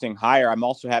interesting hire. I'm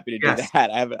also happy to do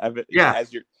that. I have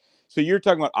so you're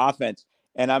talking about offense,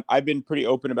 and I've been pretty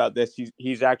open about this.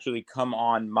 He's actually come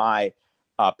on my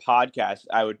podcast.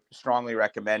 I would strongly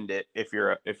recommend it if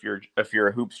you're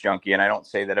a hoops junkie. And I don't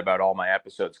say that about all my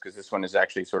episodes because this one is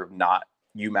actually sort of not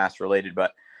UMass related,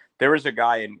 but there was a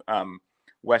guy in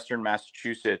Western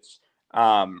Massachusetts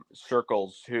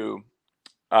circles who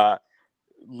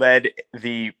led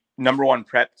the number one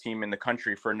prep team in the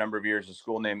country for a number of years, a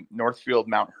school named Northfield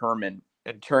Mount Herman.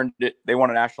 They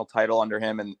won a national title under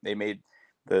him, and they made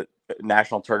the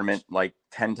national tournament like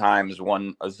 10 times,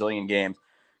 won a zillion games.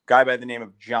 Guy by the name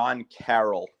of John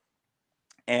Carroll.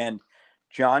 And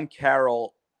John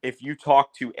Carroll, if you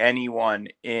talk to anyone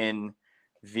in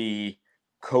the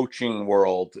coaching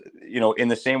world, in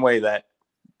the same way that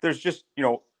there's just,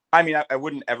 I mean, I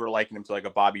wouldn't ever liken him to like a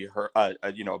a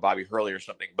Bobby Hurley or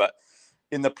something, but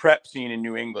in the prep scene in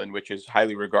New England, which is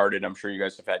highly regarded, I'm sure you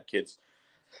guys have had kids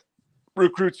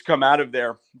recruits come out of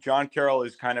there. John Carroll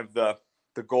is kind of the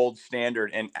gold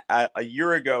standard. And a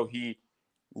year ago, he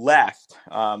left.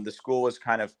 The school was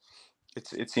kind of,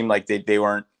 it seemed like they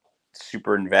weren't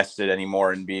super invested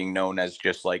anymore in being known as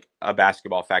just like a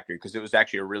basketball factory, because it was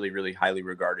actually a really, really highly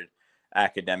regarded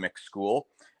academic school.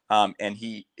 And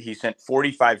he sent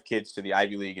 45 kids to the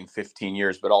Ivy League in 15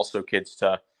 years, but also kids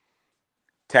to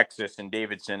Texas and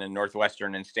Davidson and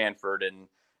Northwestern and Stanford and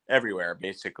everywhere,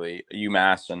 basically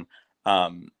UMass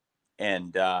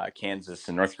and Kansas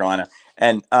and North Carolina.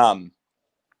 And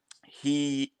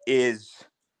he's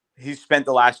spent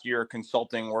the last year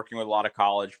consulting, working with a lot of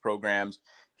college programs.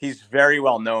 He's very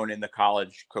well known in the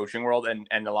college coaching world,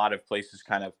 and a lot of places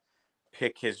kind of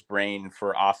pick his brain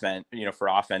for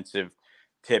offensive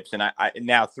tips. And I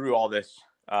now, through all this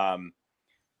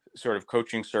sort of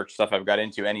coaching search stuff I've got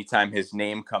into, anytime his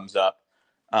name comes up,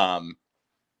 I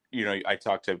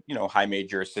talk to, high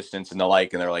major assistants and the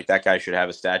like, and they're like, that guy should have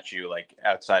a statue, like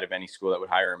outside of any school that would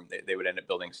hire him, they would end up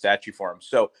building a statue for him.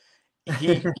 So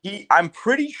I'm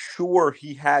pretty sure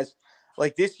he has,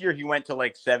 like, this year he went to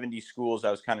like 70 schools.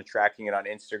 I was kind of tracking it on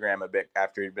Instagram a bit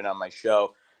after he'd been on my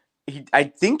show. I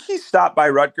think he stopped by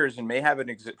Rutgers and may have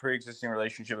an pre-existing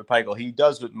relationship with Peichel. He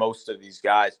does with most of these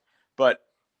guys, but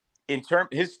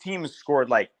his team scored,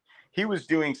 like, he was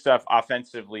doing stuff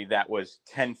offensively that was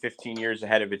 10, 15 years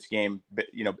ahead of its game. But,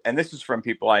 and this is from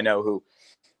people I know who,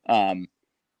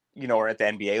 are at the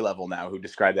NBA level now, who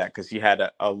describe that, because he had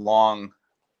a long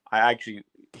kind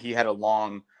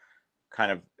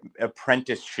of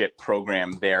apprenticeship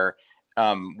program there,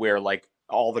 where like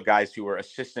all the guys who were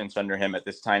assistants under him at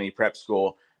this tiny prep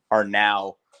school are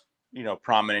now,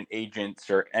 prominent agents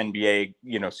or NBA,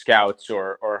 scouts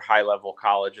or high level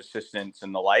college assistants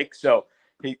and the like. So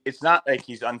it's not like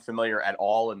he's unfamiliar at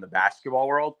all in the basketball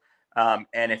world.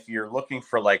 And if you're looking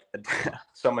for like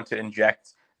someone to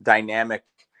inject dynamic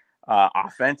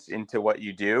offense into what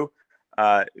you do,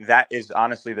 that is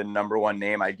honestly the number one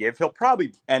name I give. He'll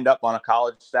probably end up on a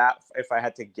college staff, if I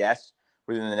had to guess,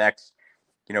 within the next,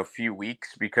 few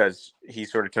weeks, because he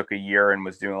sort of took a year and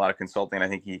was doing a lot of consulting. I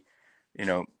think he,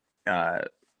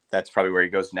 that's probably where he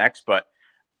goes next. But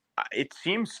it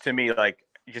seems to me like,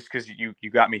 just because you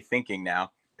got me thinking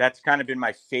now, that's kind of been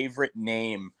my favorite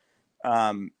name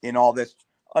in all this.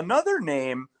 Another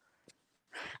name,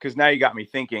 because now you got me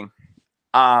thinking,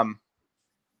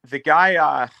 the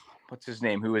guy, what's his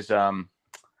name, who was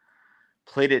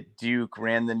played at Duke,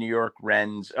 ran the New York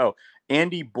Rens. Oh,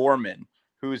 Andy Borman,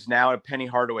 who is now a Penny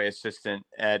Hardaway assistant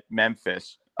at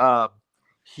Memphis.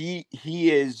 He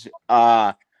is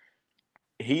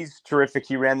he's terrific.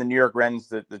 He ran the New York Rens,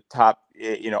 the top,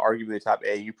 arguably the top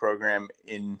AAU program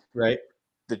in the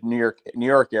New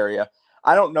York area.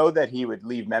 I don't know that he would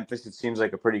leave Memphis. It seems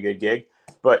like a pretty good gig,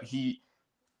 but he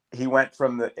went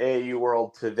from the AAU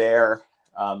world to there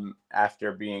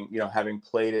after being, having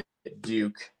played at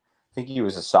Duke. I think he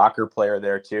was a soccer player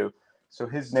there too. So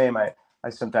his name, I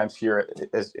sometimes hear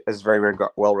as very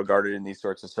well regarded in these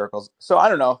sorts of circles. So I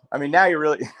don't know. I mean, now you're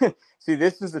really see,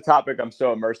 this is the topic I'm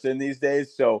so immersed in these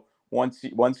days. So once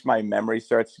my memory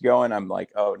starts going, I'm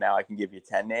like, oh, now I can give you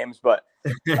 10 names. But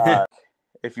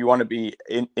if you want to be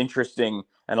interesting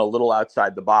and a little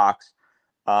outside the box,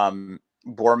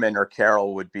 Borman or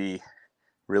Carroll would be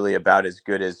really about as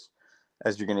good as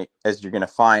you're gonna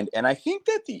find. And I think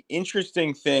that the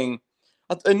interesting thing,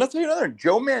 another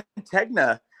Joe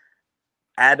Mantegna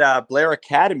at Blair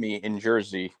Academy in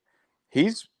Jersey,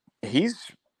 he's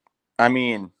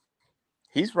run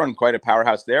quite a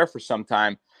powerhouse there for some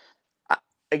time.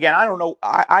 Again, I don't know.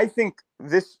 I think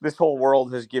this whole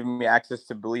world has given me access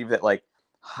to believe that like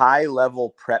high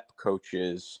level prep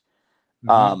coaches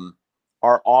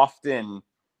are often,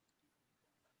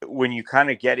 when you kind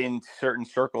of get in certain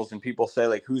circles and people say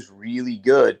like who's really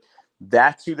good,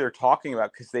 that's who they're talking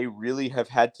about, because they really have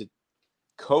had to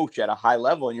coach at a high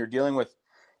level. And you're dealing with,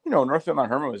 Northfield Mount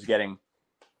Hermon was getting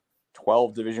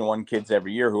 12 Division I kids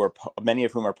every year, who are many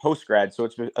of whom are post grad. So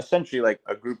it's essentially like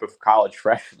a group of college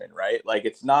freshmen, right? Like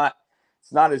it's not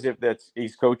as if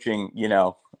he's coaching,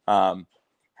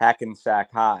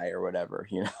 Hackensack High or whatever,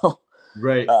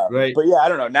 Right. But yeah, I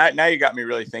don't know. Now you got me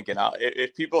really thinking.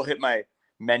 If people hit my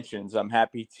mentions, I'm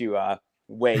happy to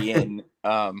weigh in.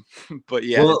 But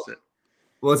yeah, well, that's it.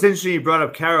 Well, it's interesting you brought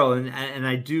up Carroll, and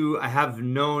I have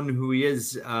known who he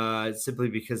is simply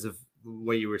because of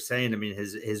what you were saying. I mean,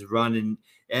 his run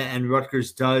and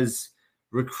Rutgers does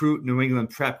recruit New England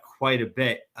prep quite a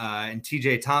bit. And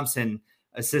TJ Thompson,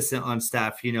 assistant on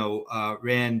staff,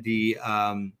 ran the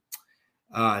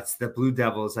it's the Blue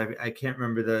Devils. I can't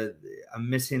remember I'm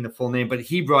missing the full name, but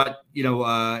he brought,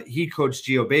 he coached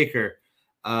Geo Baker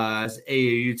as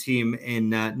AAU team in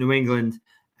New England.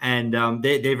 And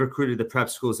they've recruited the prep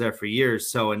schools there for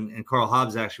years. So, and Carl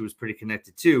Hobbs actually was pretty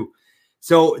connected too.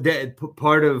 So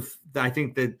part of, I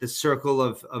think that the circle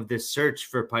of this search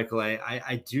for Pikel,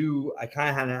 I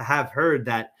kind of have heard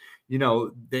that,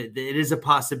 that it is a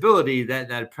possibility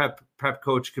that a prep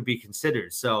coach could be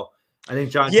considered. So I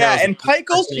think John. Yeah, and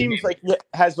Pikel seems like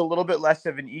has a little bit less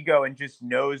of an ego and just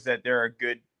knows that there are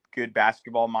good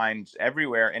basketball minds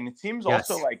everywhere. And it seems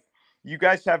also like you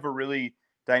guys have a really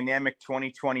dynamic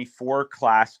 2024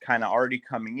 class kind of already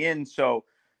coming in. So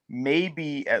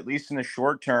maybe at least in the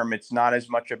short term, it's not as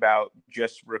much about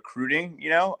just recruiting,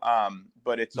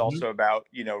 but it's also about,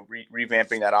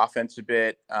 revamping that offense a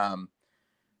bit. Now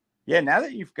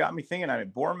that you've got me thinking,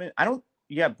 Borman,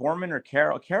 Borman or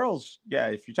Carroll. Carroll's,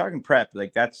 if you're talking prep,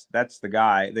 like that's the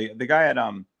guy. The guy at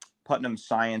Putnam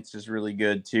Science is really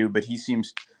good too, but he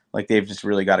seems like they've just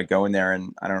really got to go in there,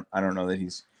 and I don't know that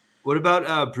he's. What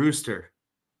about Brewster?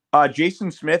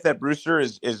 Jason Smith at Brewster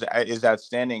is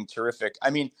outstanding, terrific. I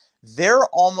mean, they're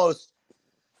almost.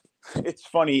 It's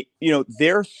funny,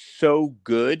 they're so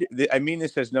good. I mean,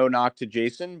 this has no knock to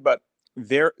Jason, but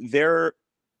they're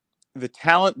the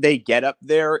talent they get up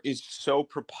there is so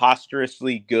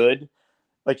preposterously good.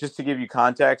 Like, just to give you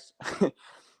context,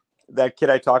 that kid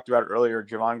I talked about earlier,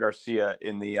 Javon Garcia,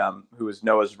 in the who was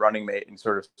Noah's running mate and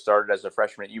sort of started as a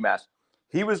freshman at UMass.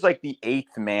 He was like the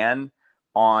 8th man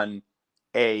on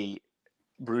a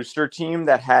Brewster team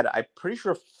that had, I'm pretty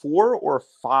sure, 4 or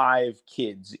 5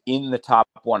 kids in the top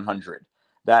 100.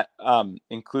 That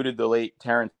included the late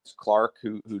Terrence Clark,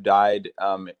 who died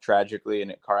tragically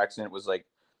in a car accident.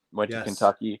 Went to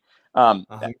Kentucky.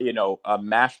 Mashburn,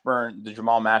 the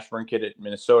Jamal Mashburn kid at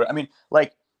Minnesota. I mean,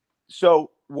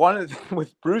 so one of the,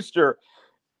 with Brewster,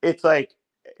 it's like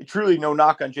truly no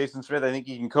knock on Jason Smith. I think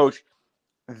he can coach.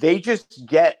 They just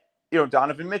get,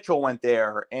 Donovan Mitchell went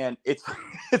there, and it's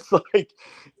like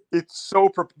it's so.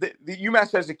 The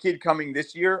UMass has a kid coming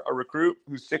this year, a recruit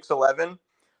who's 6'11",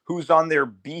 who's on their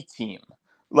B team,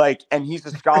 and he's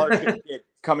a scholarship kid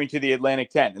coming to the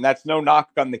Atlantic 10, and that's no knock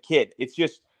on the kid. It's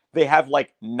just they have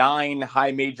 9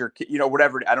 high major,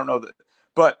 whatever. I don't know that,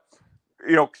 but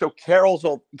so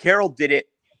Carroll did it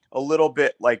a little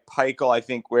bit like Pikel, I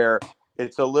think, where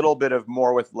it's a little bit of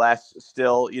more with less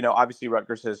still. Obviously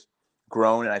Rutgers has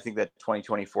grown, and I think that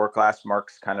 2024 class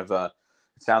marks kind of it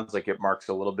sounds like it marks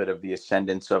a little bit of the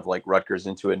ascendance of Rutgers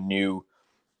into a new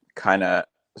kind of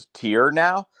tier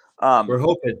now. We're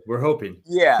hoping.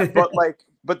 Yeah,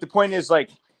 but the point is,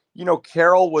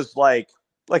 Carroll was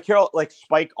Carroll,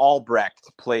 Spike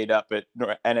Albrecht played up at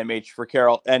NMH for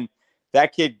Carroll, and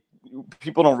that kid,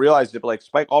 people don't realize it, but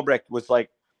Spike Albrecht was a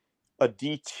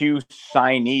D2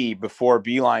 signee before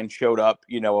Beeline showed up,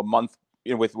 a month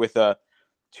with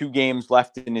 2 games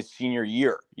left in his senior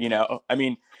year. I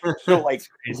mean, so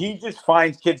he just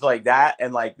finds kids like that,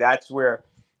 and that's where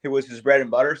it was his bread and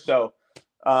butter. So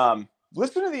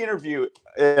listen to the interview,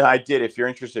 and I did, if you're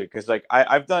interested, because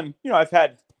I've done, I've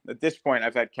had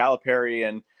Calipari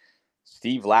and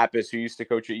Steve Lapis, who used to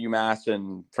coach at UMass,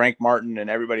 and Frank Martin and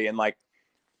everybody, and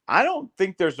I don't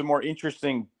think there's a more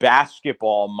interesting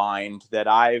basketball mind that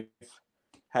I've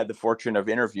had the fortune of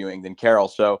interviewing than Carroll.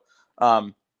 So,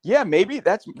 maybe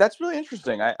that's really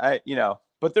interesting.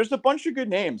 But there's a bunch of good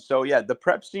names. So yeah, the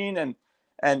prep scene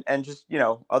and just,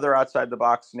 other outside the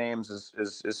box names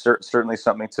is certainly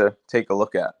something to take a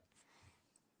look at.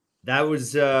 That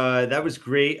was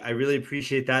great. I really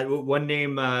appreciate that. One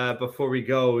name before we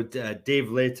go, Dave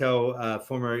Leto,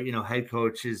 former head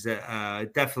coach, is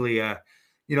definitely a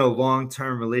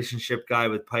long-term relationship guy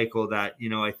with Pikel. That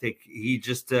I think he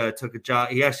just took a job.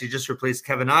 He actually just replaced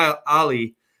Kevin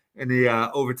Ali in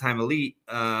the overtime elite.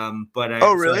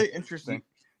 Really? Interesting.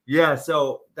 Yeah,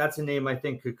 so that's a name I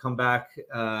think could come back.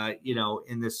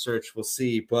 In this search, we'll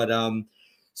see. But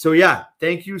so yeah,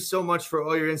 thank you so much for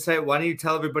all your insight. Why don't you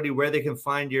tell everybody where they can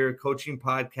find your coaching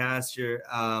podcast?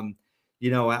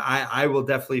 I will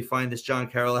definitely find this John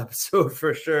Carroll episode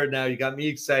for sure. Now you got me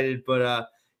excited, but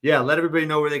let everybody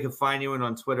know where they can find you and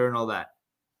on Twitter and all that.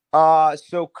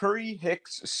 So Curry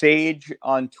Hicks Sage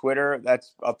on Twitter.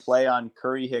 That's a play on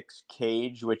Curry Hicks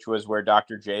Cage, which was where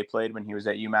Dr. J played when he was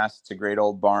at UMass. It's a great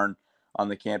old barn on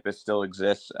the campus, still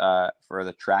exists for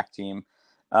the track team.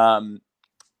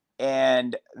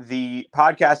 And the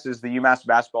podcast is the UMass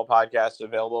Basketball Podcast,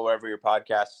 available wherever your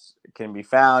podcasts can be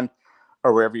found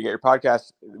or wherever you get your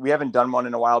podcasts. We haven't done one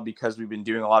in a while because we've been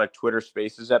doing a lot of Twitter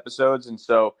Spaces episodes. And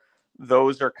so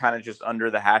those are kind of just under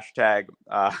the hashtag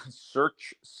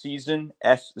search season,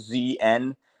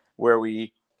 SZN, where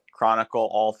we chronicle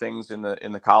all things in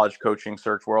the college coaching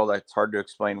search world. It's hard to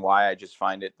explain why. I just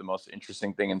find it the most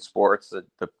interesting thing in sports,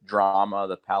 the drama,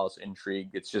 the palace intrigue.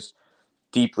 It's just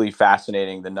deeply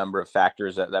fascinating, the number of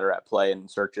factors that are at play in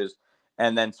searches.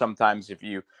 And then sometimes if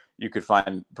you could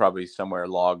find probably somewhere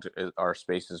logged are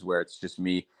spaces where it's just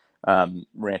me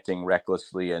ranting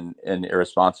recklessly and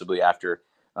irresponsibly after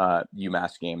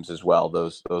UMass games as well.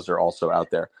 Those are also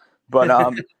out there. But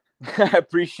I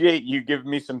appreciate you giving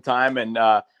me some time, and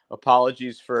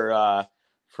apologies for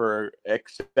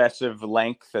excessive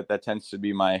length. That tends to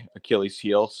be my Achilles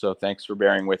heel. So thanks for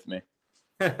bearing with me.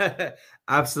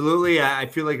 Absolutely. I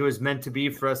feel like it was meant to be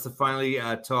for us to finally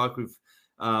talk. We've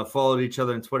followed each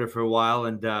other on Twitter for a while,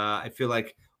 and I feel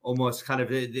like almost kind of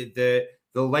the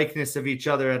likeness of each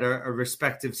other at our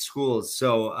respective schools.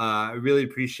 So I really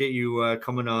appreciate you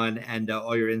coming on and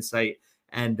all your insight.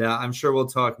 And I'm sure we'll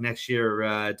talk next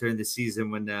year during the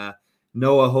season when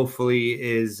Noah hopefully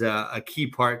is a key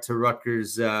part to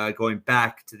Rutgers going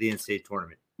back to the NCAA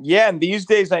tournament. Yeah, and these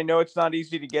days I know it's not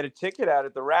easy to get a ticket out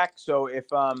at the rack. So if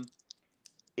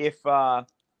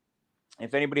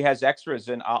anybody has extras,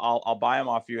 then I'll buy them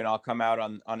off you, and I'll come out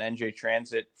on NJ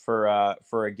Transit for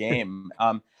a game.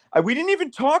 We didn't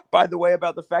even talk, by the way,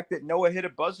 about the fact that Noah hit a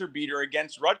buzzer beater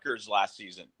against Rutgers last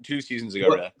season, 2 seasons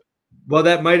ago. Well,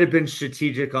 that might have been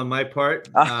strategic on my part,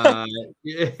 but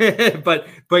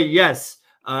yes,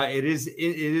 it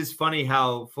is funny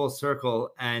how full circle,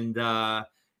 and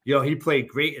he played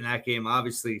great in that game,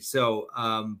 obviously. So,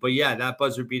 but yeah, that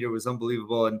buzzer beater was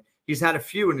unbelievable, and he's had a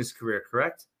few in his career,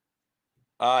 correct?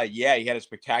 Yeah, he had a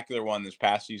spectacular one this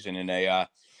past season in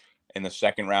the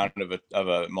second round of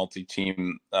a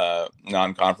multi-team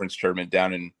non-conference tournament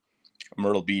down in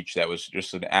Myrtle Beach. That was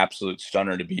just an absolute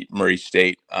stunner to beat Murray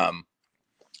State.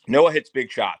 Noah hits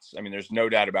big shots. I mean, there's no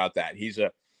doubt about that.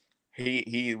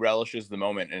 He relishes the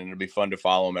moment, and it'll be fun to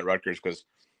follow him at Rutgers, because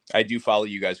I do follow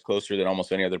you guys closer than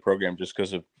almost any other program just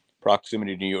because of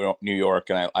proximity to New York,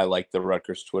 and I like the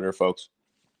Rutgers Twitter folks.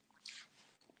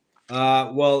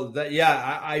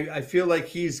 I feel like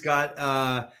he's got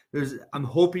I'm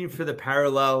hoping for the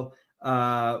parallel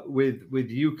with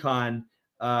UConn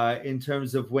in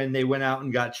terms of when they went out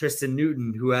and got Tristan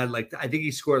Newton, who had I think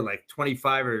he scored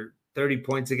 25 or 30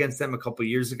 points against them a couple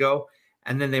years ago.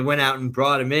 And then they went out and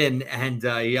brought him in, and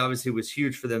he obviously was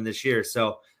huge for them this year.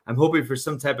 So I'm hoping for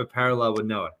some type of parallel with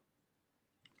Noah.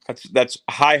 That's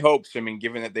high hopes. I mean,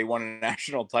 given that they won a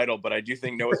national title, but I do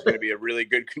think Noah's going to be a really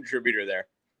good contributor there.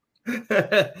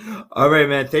 All right,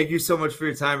 man. Thank you so much for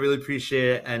your time. Really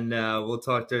appreciate it. And we'll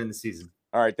talk during the season.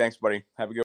 All right. Thanks, buddy. Have a good one.